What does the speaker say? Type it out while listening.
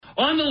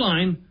On the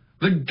line,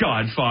 the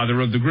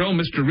godfather of the grill,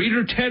 Mr.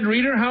 Reeder, Ted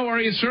Reeder. How are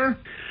you, sir?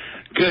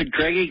 Good,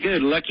 Craigie.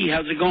 Good. Lucky,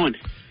 how's it going?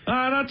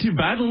 Not too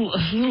bad. A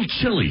little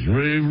chilly.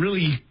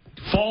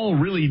 Fall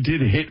really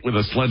did hit with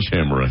a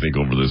sledgehammer, I think,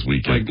 over this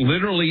weekend. Like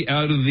literally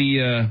out of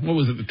the,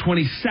 the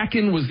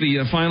 22nd was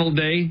the final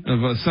day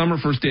of summer,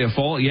 first day of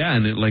fall. Yeah,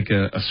 and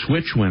a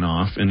switch went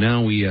off, and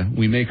now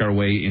we make our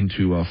way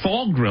into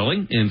fall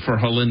grilling. And for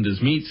Halinda's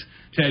Meats,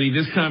 Teddy,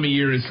 this time of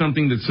year is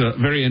something that's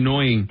very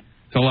annoying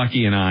to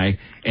Lucky and I,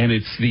 and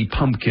it's the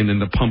pumpkin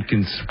and the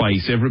pumpkin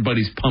spice.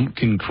 Everybody's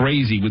pumpkin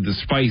crazy with the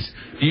spice.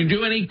 Do you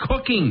do any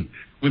cooking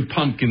with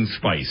pumpkin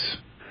spice?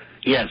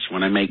 Yes,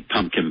 when I make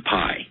pumpkin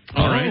pie.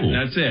 All right,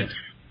 that's it.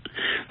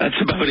 That's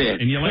about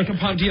it. And you like a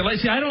pumpkin?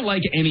 See, I don't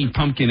like any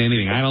pumpkin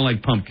anything. I don't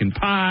like pumpkin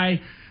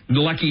pie.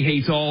 Lucky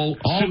hates all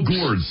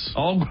gourds.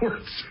 All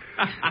gourds.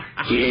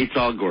 He hates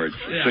all gourds,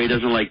 so he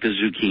doesn't like the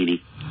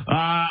zucchini.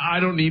 I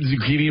don't need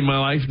zucchini in my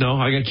life. No,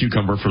 I got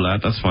cucumber for that.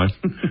 That's fine.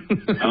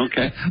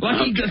 Okay.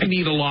 Lucky doesn't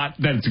eat a lot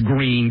that's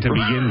green to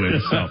begin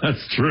with. So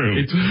that's true.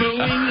 It's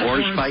mooing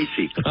or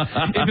spicy.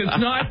 If it's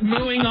not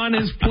mooing on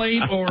his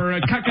plate or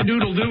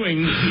cuck-a-doodle doing,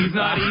 he's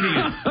not eating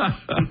it.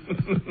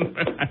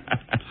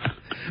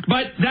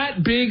 But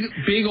that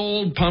big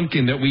old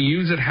pumpkin that we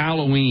use at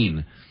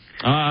Halloween,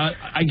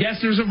 I guess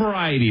there's a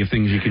variety of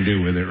things you can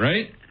do with it,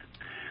 right?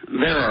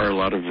 There are a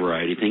lot of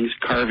variety of things.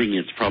 Carving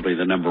is probably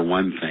the number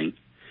one thing.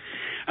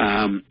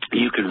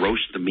 You can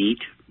roast the meat.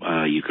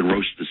 You can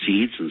roast the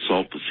seeds and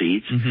salt the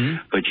seeds,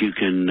 but you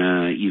can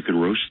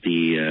roast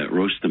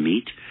the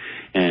meat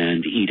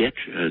and eat it.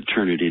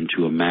 Turn it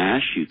into a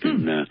mash. You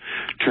can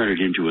turn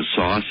it into a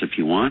sauce if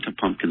you want, a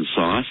pumpkin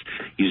sauce.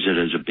 Use it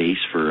as a base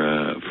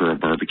for a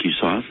barbecue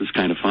sauce. It's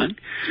kind of fun.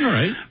 All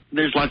right.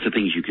 There's lots of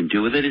things you can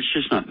do with it. It's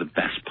just not the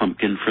best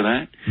pumpkin for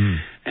that.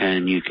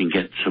 And you can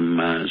get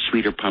some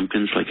sweeter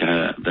pumpkins, like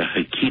the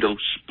Hakitos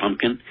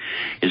pumpkin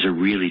is a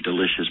really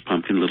delicious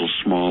pumpkin, a little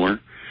smaller,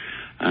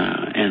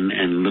 and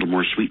a little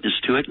more sweetness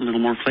to it, and a little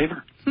more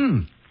flavor.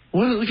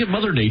 Well, look at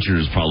Mother Nature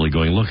is probably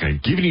going, look, I'm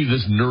giving you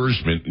this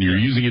nourishment, and you're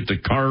using it to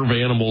carve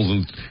animals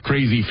and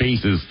crazy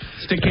faces.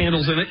 Stick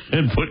candles in it.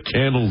 And put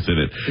candles in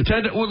it.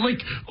 Ted,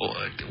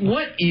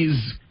 what is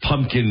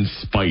pumpkin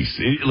spice?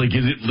 Is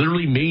it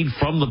literally made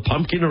from the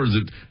pumpkin, or is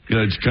it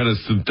kind of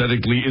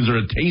synthetically? Is there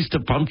a taste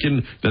of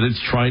pumpkin that it's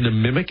trying to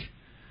mimic?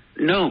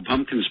 No,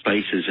 pumpkin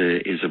spice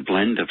is a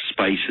blend of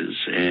spices,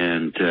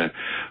 and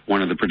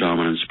one of the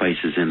predominant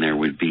spices in there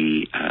would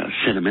be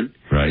cinnamon.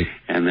 Right.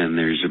 And then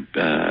there's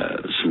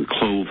some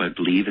clove, I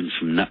believe, and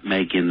some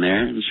nutmeg in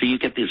there. And so you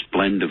get this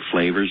blend of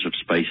flavors of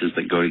spices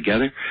that go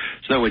together.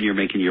 So that when you're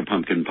making your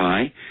pumpkin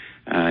pie,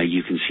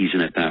 you can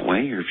season it that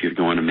way. Or if you're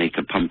going to make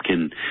a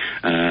pumpkin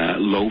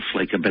loaf,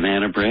 like a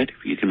banana bread,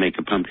 you can make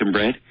a pumpkin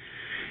bread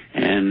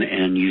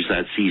and use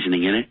that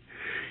seasoning in it.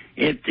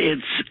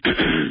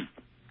 It's...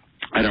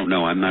 I don't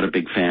know. I'm not a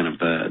big fan of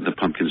the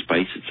pumpkin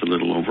spice. It's a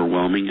little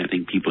overwhelming. I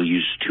think people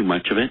use too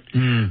much of it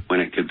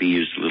when it could be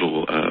used a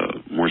little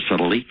more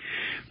subtly.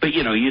 But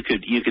you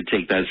could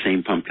take that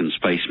same pumpkin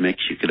spice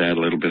mix. You could add a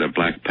little bit of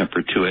black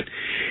pepper to it,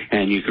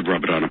 and you could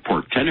rub it on a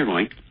pork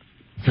tenderloin.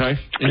 Okay.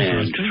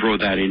 And throw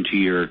that into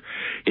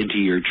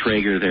your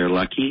Traeger there,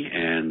 Lucky,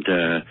 and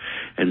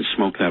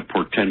smoke that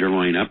pork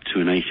tenderloin up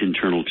to a nice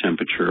internal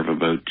temperature of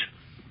about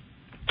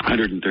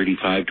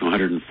 135 to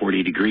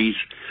 140 degrees.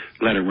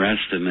 Let it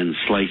rest, and then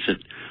slice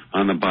it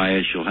on the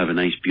bias. You'll have a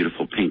nice,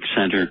 beautiful pink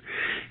center,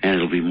 and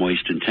it'll be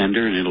moist and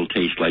tender, and it'll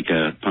taste like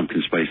a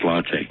pumpkin spice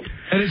latte.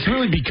 And it's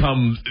really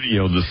become,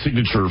 the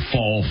signature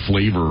fall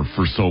flavor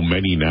for so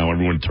many now.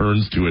 Everyone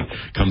turns to it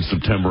come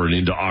September and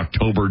into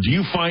October. Do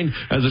you find,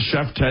 as a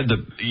chef, Ted,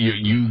 that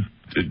you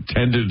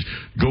tend to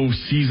go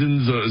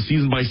season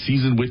by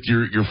season with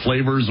your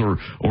flavors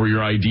or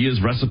your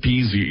ideas,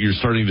 recipes? You're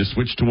starting to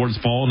switch towards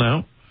fall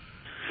now?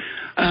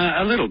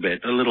 A little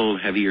bit, a little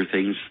heavier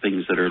things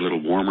that are a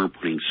little warmer,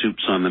 putting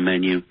soups on the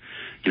menu.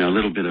 A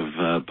little bit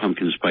of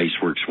pumpkin spice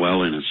works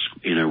well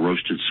in a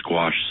roasted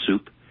squash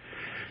soup.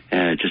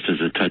 Just as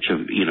a touch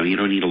of, you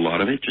don't need a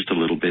lot of it, just a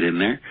little bit in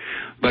there.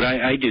 But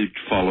I do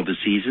follow the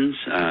seasons,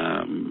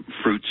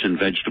 fruits and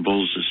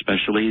vegetables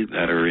especially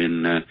that are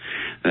in,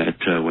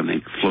 when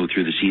they flow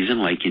through the season.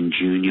 Like in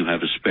June you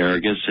have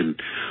asparagus, and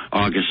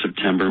August,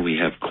 September we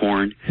have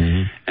corn.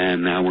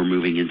 And now we're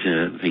moving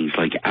into things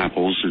like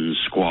apples and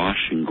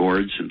squash and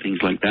gourds and things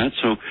like that.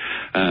 So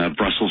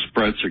Brussels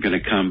sprouts are going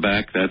to come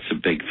back. That's a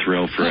big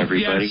thrill for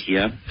everybody.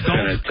 Yes. Yep.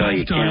 I tell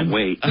you, can't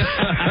wait.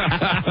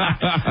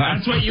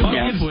 That's what you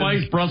get.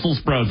 Spice Brussels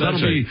sprouts. That'll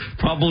be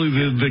probably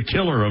the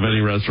killer of any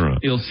restaurant.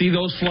 You'll see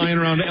those flying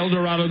around El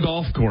Dorado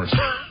Golf Course.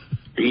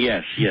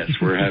 Yes.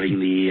 We're having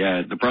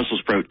the Brussels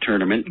sprout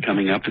tournament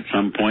coming up at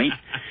some point,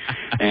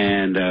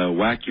 and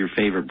whack your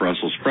favorite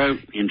Brussels sprout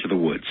into the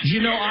woods.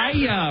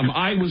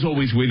 I was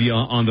always with you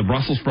on the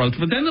Brussels sprouts,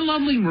 but then the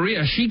lovely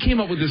Maria, she came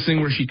up with this thing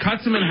where she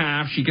cuts them in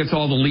half, she gets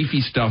all the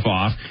leafy stuff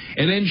off,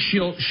 and then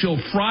she'll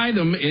fry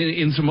them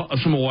in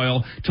some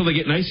oil till they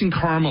get nice and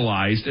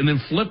caramelized, and then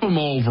flip them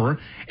over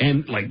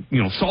and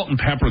salt and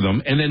pepper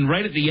them, and then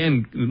right at the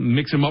end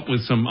mix them up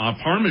with some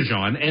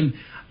Parmesan. And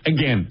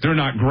Again, they're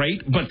not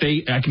great, but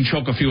I can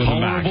choke a few of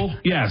them back. Tolerable?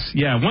 Yes,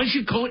 yeah. Once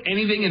you coat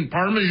anything in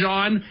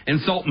Parmesan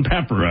and salt and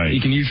pepper, Right.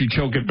 you can usually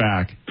choke it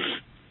back.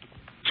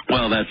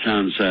 Well, that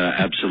sounds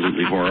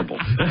absolutely horrible.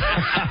 Well,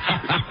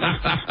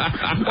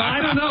 I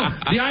don't know.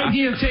 The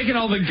idea of taking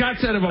all the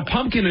guts out of a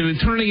pumpkin and then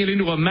turning it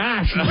into a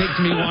mash makes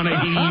me want to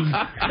heave.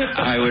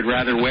 I would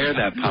rather wear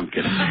that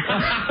pumpkin.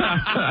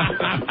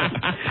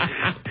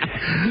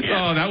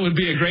 Oh, that would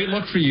be a great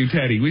look for you,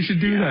 Teddy. We should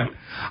do that.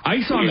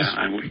 I saw this.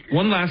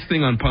 One last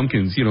thing on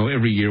pumpkins. You know,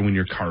 every year when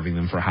you're carving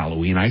them for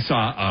Halloween, I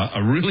saw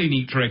a really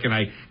neat trick, and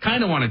I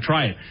kind of want to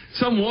try it.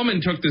 Some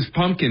woman took this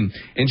pumpkin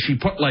and she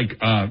put like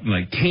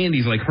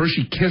candies, like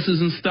Hershey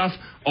Kisses and stuff,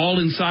 all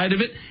inside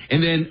of it,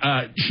 and then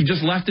she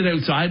just left it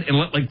outside and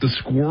let like the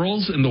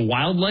squirrels and the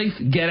wildlife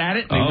get at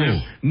it. They were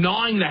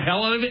gnawing the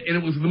hell out of it, and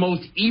it was the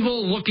most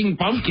evil looking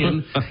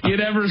pumpkin you'd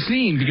ever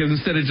seen, because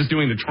instead of just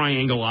doing the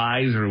triangle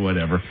eyes or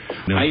whatever.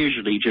 No. I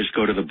usually just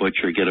go to the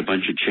butcher, get a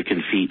bunch of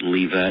chicken feet, and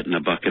leave that in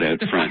a bucket out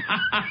front.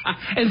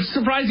 And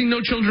surprising,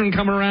 no children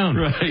come around.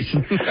 Right.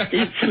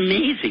 It's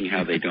amazing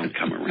how they don't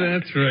come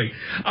around. That's right.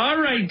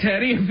 All right,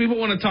 Teddy, if people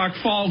want to talk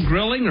fall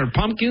grilling or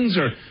pumpkins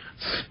or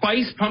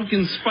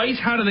pumpkin spice,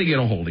 how do they get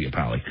a hold of you,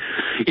 Pally?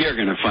 You're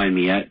going to find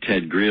me at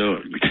Ted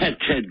Grills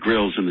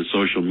in the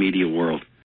social media world.